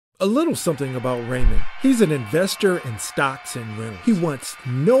A little something about Raymond. He's an investor in stocks and rentals. He wants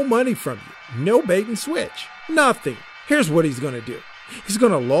no money from you, no bait and switch, nothing. Here's what he's going to do. He's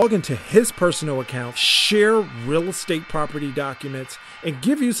going to log into his personal account, share real estate property documents, and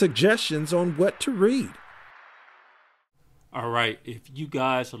give you suggestions on what to read. All right, if you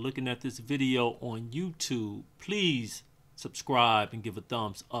guys are looking at this video on YouTube, please subscribe and give a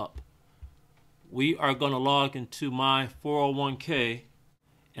thumbs up. We are going to log into my 401k.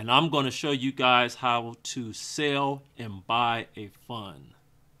 And I'm going to show you guys how to sell and buy a fund.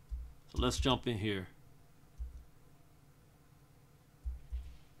 So let's jump in here.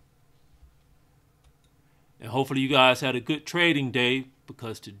 And hopefully you guys had a good trading day,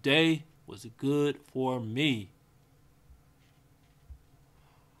 because today was good for me.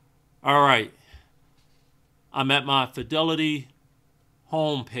 All right. I'm at my Fidelity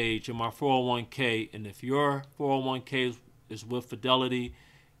homepage in my 401k. And if your 401k is with Fidelity,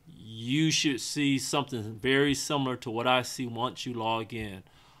 you should see something very similar to what I see once you log in.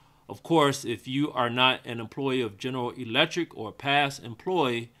 Of course, if you are not an employee of General Electric or a past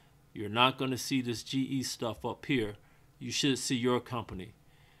employee, you're not going to see this GE stuff up here. You should see your company.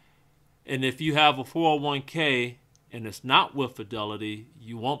 And if you have a 401k and it's not with Fidelity,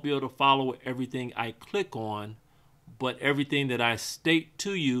 you won't be able to follow everything I click on, but everything that I state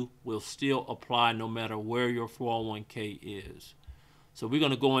to you will still apply no matter where your 401k is. So we're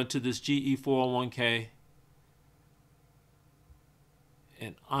going to go into this GE 401k,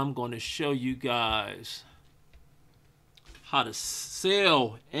 and I'm going to show you guys how to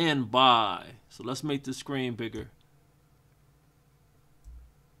sell and buy. So let's make the screen bigger.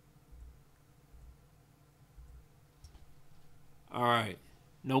 All right,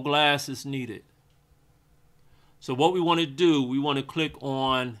 no glasses needed. So what we want to do, we want to click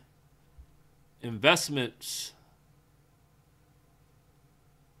on investments.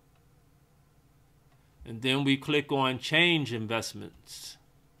 And then we click on change investments.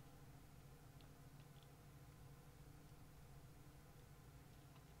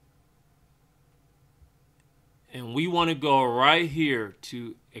 And we want to go right here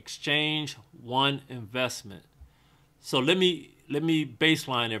to exchange one investment. So let me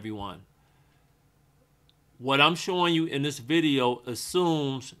baseline everyone. What I'm showing you in this video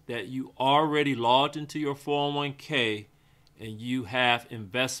assumes that you already logged into your 401k and you have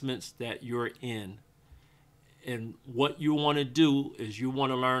investments that you're in. And what you want to do is you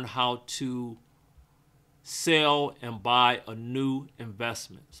want to learn how to sell and buy a new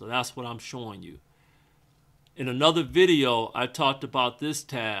investment. So that's what I'm showing you. In another video, I talked about this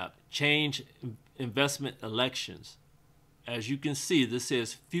tab, change investment elections. As you can see, this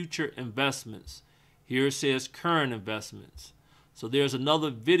says future investments. Here it says current investments. So there's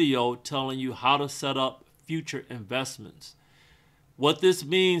another video telling you how to set up future investments. What this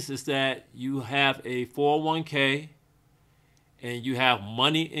means is that you have a 401k and you have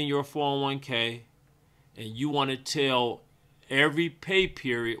money in your 401k, and you want to tell every pay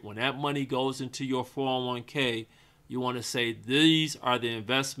period when that money goes into your 401k, you want to say, these are the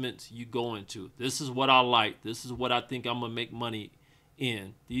investments you go into. This is what I like. This is what I think I'm going to make money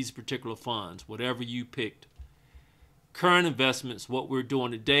in, these particular funds, whatever you picked. Current investments, what we're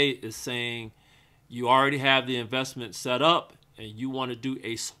doing today is saying you already have the investment set up and you want to do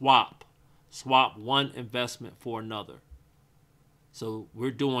a swap one investment for another. So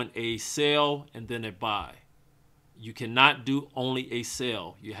we're doing a sell and then a buy. You cannot do only a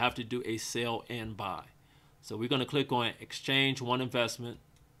sell. You have to do a sell and buy. So we're going to click on exchange one investment.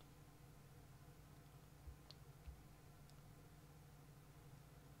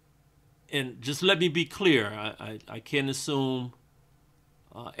 And just let me be clear. I can't assume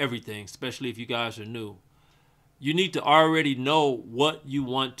everything, especially if you guys are new. You need to already know what you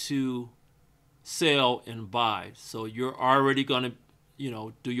want to sell and buy. So you're already going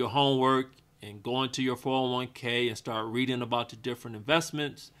to, do your homework and go into your 401k and start reading about the different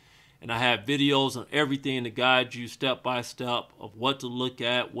investments. And I have videos on everything to guide you step by step of what to look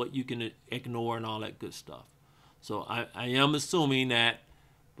at, what you can ignore, and all that good stuff. So I am assuming that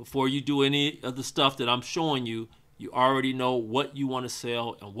before you do any of the stuff that I'm showing you, you already know what you want to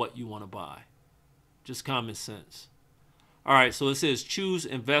sell and what you want to buy. Just common sense. All right, so it says choose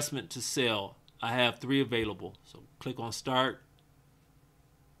investment to sell. I have 3 available. So click on start.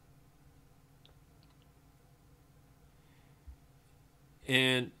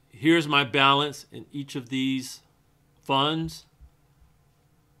 And here's my balance in each of these funds.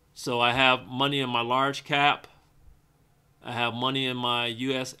 So I have money in my large cap. I have money in my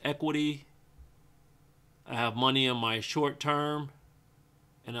U.S. equity. I have money in my short term.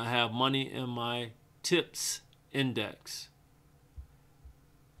 And I have money in my TIPS index.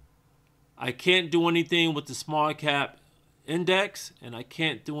 I can't do anything with the small cap index, and I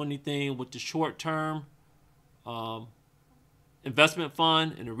can't do anything with the short term investment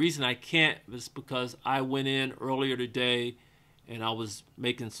fund. And the reason I can't is because I went in earlier today and I was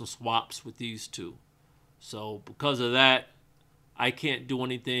making some swaps with these two. So because of that, I can't do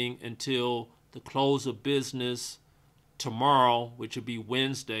anything until the close of business tomorrow, which will be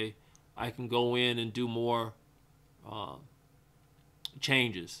Wednesday. I can go in and do more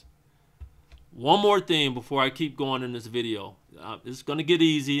changes. One more thing before I keep going in this video. It's going to get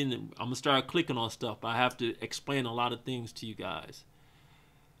easy, and I'm going to start clicking on stuff, but I have to explain a lot of things to you guys.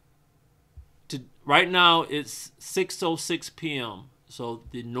 Right now, it's 6:06 p.m., so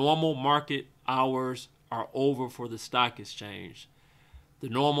the normal market hours are over for the stock exchange. The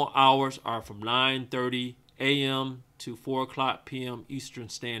normal hours are from 9:30 a.m. to 4 o'clock p.m. Eastern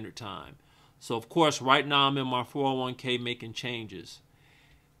Standard Time. So, of course, right now I'm in my 401k making changes.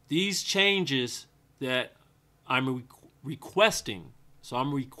 These changes that I'm requesting, so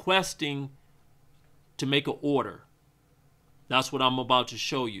I'm requesting to make an order. That's what I'm about to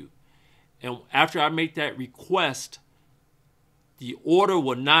show you. And after I make that request, the order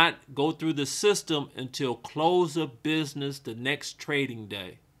will not go through the system until close of business the next trading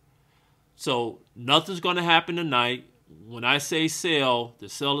day. So nothing's going to happen tonight. When I say sell, the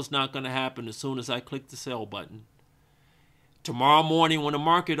sell is not going to happen as soon as I click the sell button. Tomorrow morning when the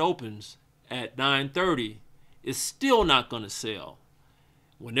market opens at 9:30, it's still not going to sell.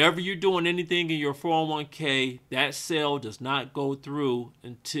 Whenever you're doing anything in your 401k, that sale does not go through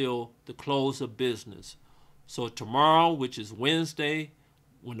until the close of business. So tomorrow, which is Wednesday,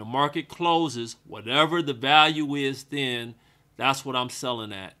 when the market closes, whatever the value is then, that's what I'm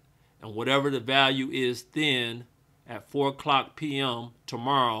selling at. And whatever the value is then at 4 o'clock p.m.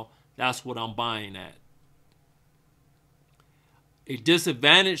 tomorrow, that's what I'm buying at. A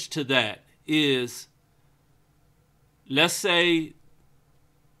disadvantage to that is, let's say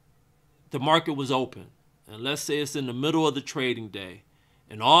the market was open, and let's say it's in the middle of the trading day,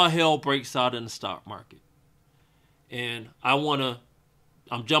 and all hell breaks out in the stock market. And I'm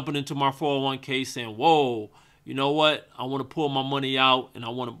jumping into my 401k saying, whoa, you know what? I want to pull my money out, and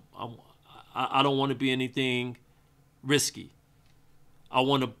I don't want to be anything risky. I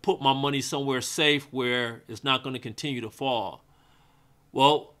want to put my money somewhere safe where it's not going to continue to fall.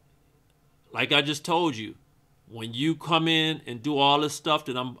 Well, like I just told you, when you come in and do all this stuff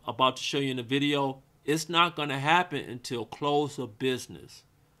that I'm about to show you in the video, it's not going to happen until close of business.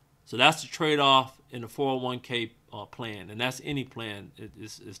 So that's the trade-off in the 401k plan, and that's any plan.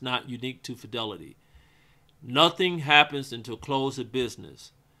 It's not unique to Fidelity. Nothing happens until close of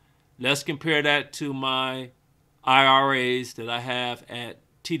business. Let's compare that to my IRAs that I have at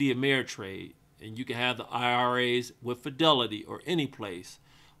TD Ameritrade, and you can have the IRAs with Fidelity or any place.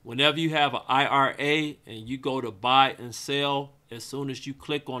 Whenever you have an IRA and you go to buy and sell, as soon as you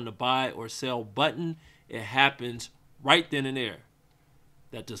click on the buy or sell button, it happens right then and there.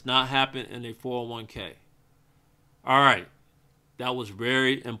 That does not happen in a 401k. All right, that was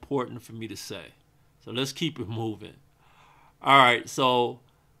very important for me to say. So let's keep it moving. All right, so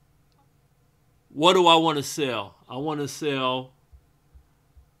what do I want to sell? I want to sell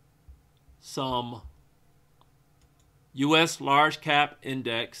some U.S. large cap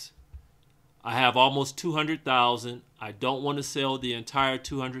index. I have almost 200,000. I don't want to sell the entire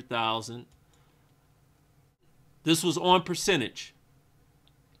 200,000. This was on percentage.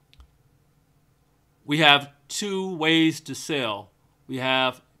 We have two ways to sell. We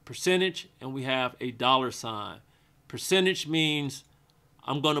have percentage and we have a dollar sign. Percentage means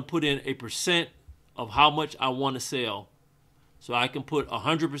I'm going to put in a percent of how much I want to sell. So I can put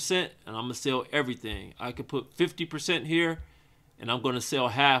 100% and I'm going to sell everything. I can put 50% here and I'm going to sell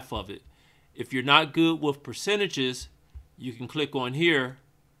half of it. If you're not good with percentages, you can click on here,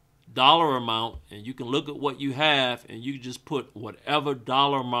 dollar amount, and you can look at what you have and you can just put whatever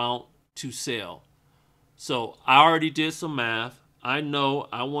dollar amount to sell. So I already did some math. I know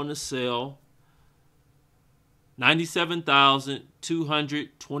I want to sell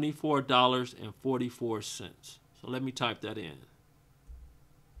 $97,224.44. So let me type that in.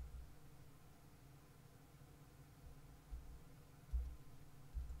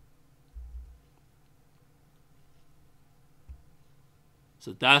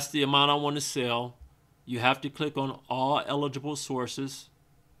 So that's the amount I want to sell. You have to click on all eligible sources.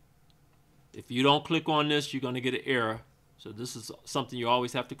 If you don't click on this, you're going to get an error. So this is something you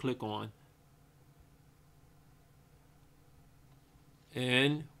always have to click on.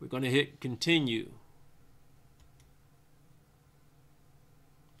 And we're going to hit continue.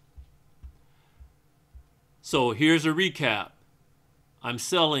 So here's a recap. I'm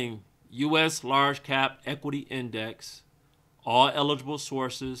selling U.S. Large Cap Equity Index. All eligible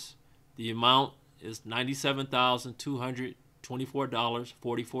sources. The amount is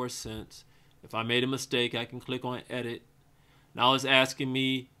 $97,224.44. If I made a mistake, I can click on edit. Now it's asking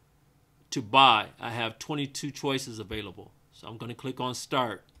me to buy. I have 22 choices available. So I'm going to click on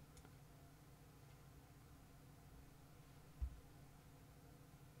start.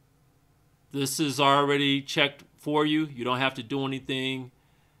 This is already checked for you. You don't have to do anything.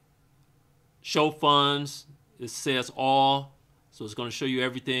 Show funds. It says all. So it's going to show you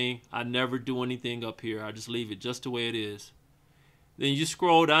everything. I never do anything up here. I just leave it just the way it is. Then you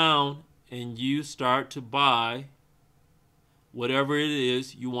scroll down and you start to buy whatever it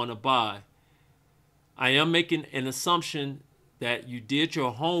is you want to buy. I am making an assumption that you did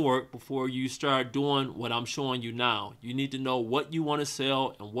your homework before you start doing what I'm showing you now. You need to know what you want to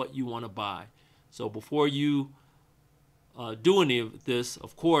sell and what you want to buy. So before you do any of this,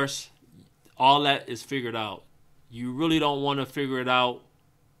 of course, all that is figured out. You really don't want to figure it out.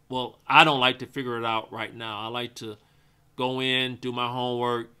 Well, I don't like to figure it out right now. I like to go in, do my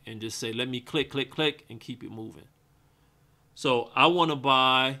homework, and just say, let me click, click, click, and keep it moving. So I want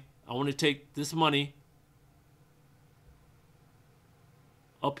to take this money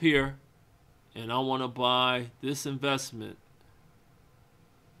up here, and I want to buy this investment.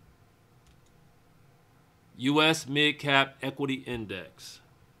 U.S. Mid-Cap Equity Index.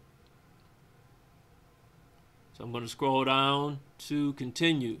 So I'm going to scroll down to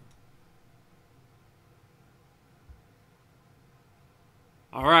continue.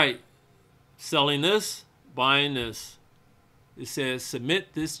 All right, selling this, buying this. It says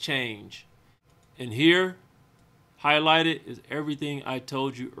submit this change. And here, highlighted is everything I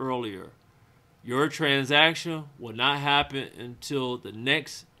told you earlier. Your transaction will not happen until the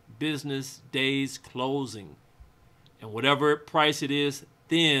next business day's closing. And whatever price it is,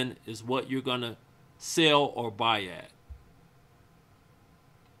 then is what you're going to sell or buy at.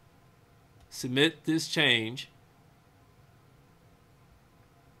 Submit this change.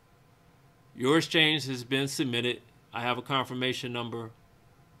 Your exchange has been submitted. I have a confirmation number.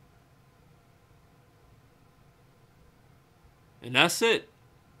 And that's it.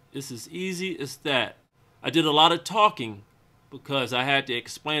 It's as easy as that. I did a lot of talking because I had to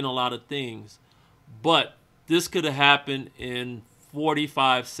explain a lot of things. But this could have happened in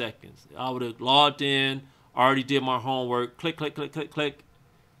 45 seconds. I would have logged in, already did my homework, click, click, click, click, click,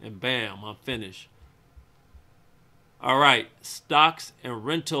 and bam, I'm finished. All right,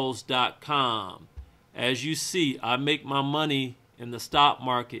 stocksandrentals.com. As you see, I make my money in the stock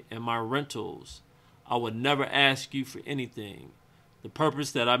market and my rentals. I would never ask you for anything. The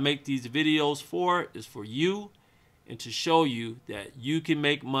purpose that I make these videos for is for you and to show you that you can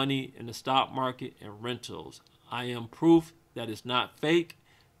make money in the stock market and rentals. I am proof that it's not fake.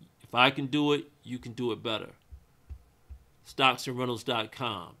 If I can do it, you can do it better.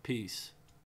 stocksandrentals.com. Peace.